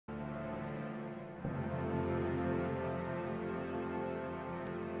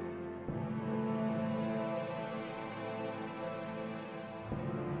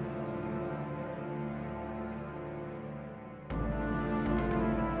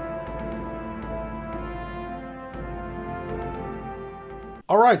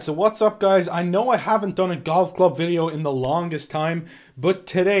Alright, so what's up guys? I know I haven't done a golf club video in the longest time, but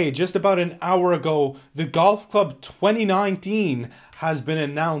today, just about an hour ago, the Golf Club 2019 has been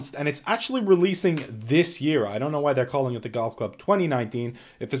announced, and it's actually releasing this year. I don't know why they're calling it the Golf Club 2019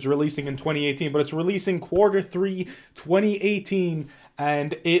 if it's releasing in 2018, but it's releasing Q3 2018,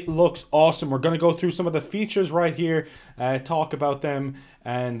 and it looks awesome. We're going to go through some of the features right here, talk about them,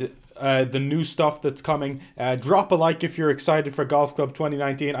 and the new stuff that's coming. Drop a like if you're excited for Golf Club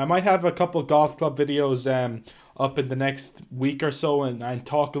 2019. I might have a couple Golf Club videos up in the next week or so and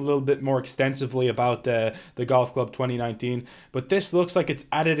talk a little bit more extensively about the Golf Club 2019. But this looks like it's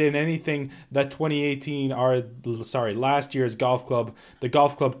added in anything that 2018, or sorry, last year's Golf Club, the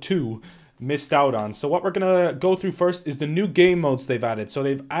Golf Club 2, missed out on. So what we're gonna go through first is the new game modes they've added. So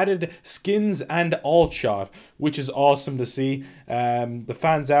they've added skins and alt shot, which is awesome to see. The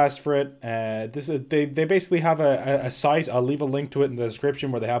fans asked for it. They basically have a site. I'll leave a link to it in the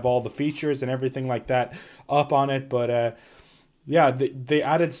description where they have all the features and everything like that up on it. But yeah, they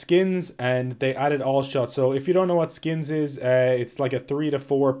added skins and they added all shot. So if you don't know what skins is, it's like a 3 to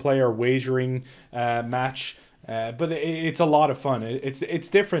 4 player wagering match. But it's a lot of fun. It's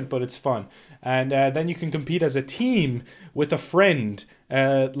different, but it's fun. And then you can compete as a team with a friend.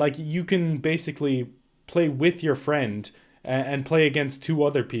 Like you can basically play with your friend and play against 2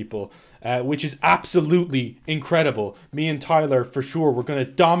 other people, which is absolutely incredible. Me and Tyler, for sure, we're going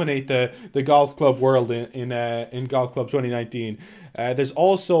to dominate the golf club world in Golf Club 2019. There's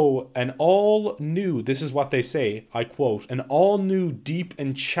also an all-new, this is what they say, I quote, an all-new, deep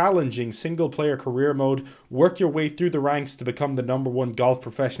and challenging single-player career mode. Work your way through the ranks to become the #1 golf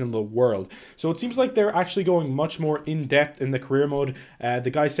professional in the world. So it seems like they're actually going much more in-depth in the career mode.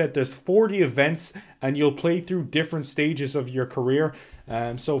 The guy said there's 40 events, and you'll play through different stages of your career.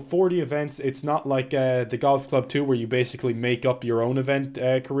 So 40 events, it's not like the Golf Club 2 where you basically make up your own event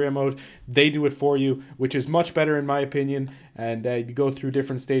career mode. They do it for you, which is much better in my opinion. And you go through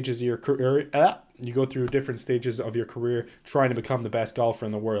different stages of your career. You go through different stages of your career trying to become the best golfer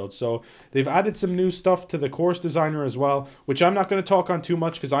in the world. So they've added some new stuff to the course designer as well, which I'm not going to talk on too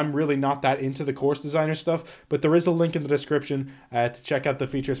much because I'm really not that into the course designer stuff. But there is a link in the description to check out the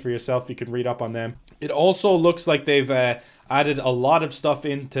features for yourself. You can read up on them. It also looks like they've added a lot of stuff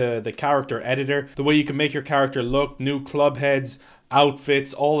into the character editor. The way you can make your character look, new club heads,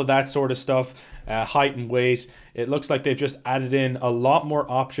 outfits, all of that sort of stuff, height and weight. It looks like they've just added in a lot more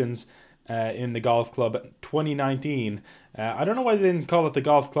options in the Golf Club 2019. I don't know why they didn't call it the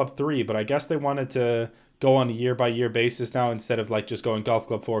Golf Club 3, but I guess they wanted to go on a year-by-year basis now instead of like just going Golf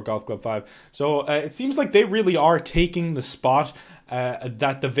Club 4, Golf Club 5. So it seems like they really are taking the spot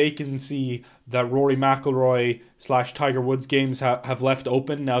that the vacancy that Rory McIlroy / Tiger Woods games have left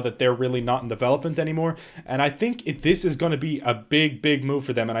open now that they're really not in development anymore. And I think this is going to be a big move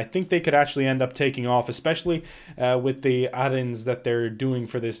for them, and I think they could actually end up taking off, especially with the add-ins that they're doing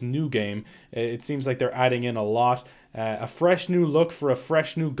for this new game. It seems like they're adding in a lot. A fresh new look for a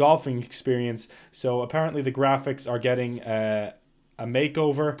fresh new golfing experience. So apparently the graphics are getting a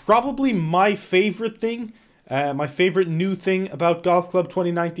makeover. Probably my favorite thing, my favorite new thing about Golf Club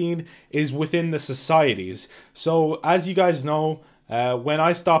 2019 is within the societies. So as you guys know, when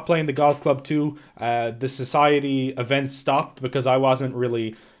I stopped playing the Golf Club 2, the society events stopped because I wasn't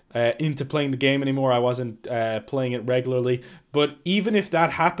really into playing the game anymore. I wasn't playing it regularly. But even if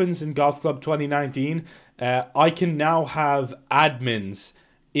that happens in Golf Club 2019, I can now have admins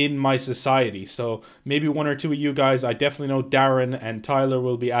in my society. So maybe 1 or 2 of you guys, I definitely know Darren and Tyler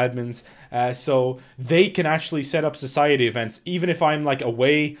will be admins. So they can actually set up society events. Even if I'm like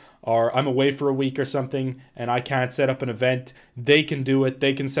away, or I'm away for a week or something and I can't set up an event, they can do it.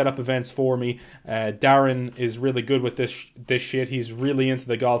 They can set up events for me. Darren is really good with this shit. He's really into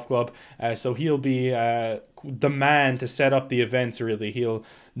the golf club. So he'll be the man to set up the events, really. He'll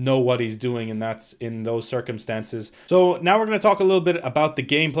know what he's doing, and that's in those circumstances. So now we're going to talk a little bit about the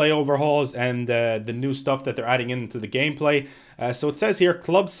gameplay overhauls and the new stuff that they're adding into the gameplay. So it says here,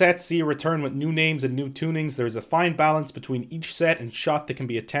 club sets see a return with new names and new tunings. There is a fine balance between each set and shot that can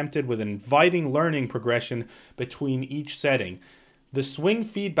be attempted with an inviting learning progression between each setting. The swing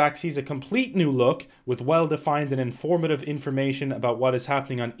feedback sees a complete new look with well-defined and informative information about what is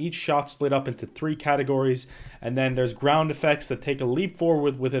happening on each shot, split up into 3 categories. And then there's ground effects that take a leap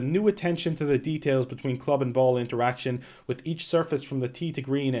forward with a new attention to the details between club and ball interaction with each surface from the tee to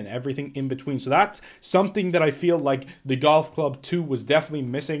green and everything in between. So that's something that I feel like the Golf Club 2 was definitely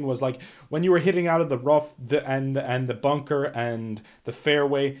missing, was like when you were hitting out of the rough and the bunker and the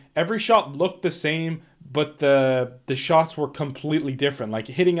fairway, every shot looked the same, but the shots were completely different. Like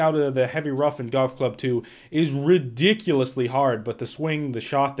hitting out of the heavy rough in Golf Club 2 is ridiculously hard, but the swing, the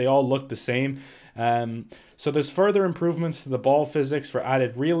shot, they all look the same. So there's further improvements to the ball physics for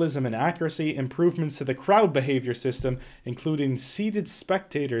added realism and accuracy, improvements to the crowd behavior system, including seated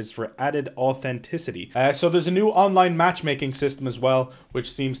spectators for added authenticity. So there's a new online matchmaking system as well,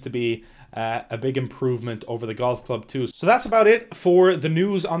 which seems to be a big improvement over the Golf Club 2. So that's about it for the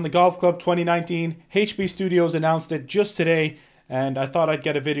news on the Golf Club 2019. HB Studios announced it just today, and I thought I'd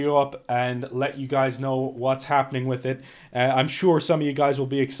get a video up and let you guys know what's happening with it. I'm sure some of you guys will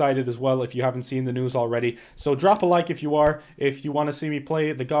be excited as well if you haven't seen the news already. So drop a like if you are. If you want to see me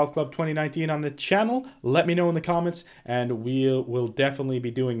play the Golf Club 2019 on the channel, let me know in the comments, and we'll definitely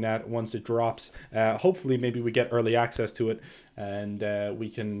be doing that once it drops. Hopefully maybe we get early access to it, and we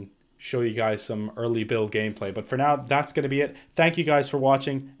can show you guys some early build gameplay. But for now, that's going to be it. Thank you guys for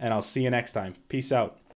watching, and I'll see you next time. Peace out.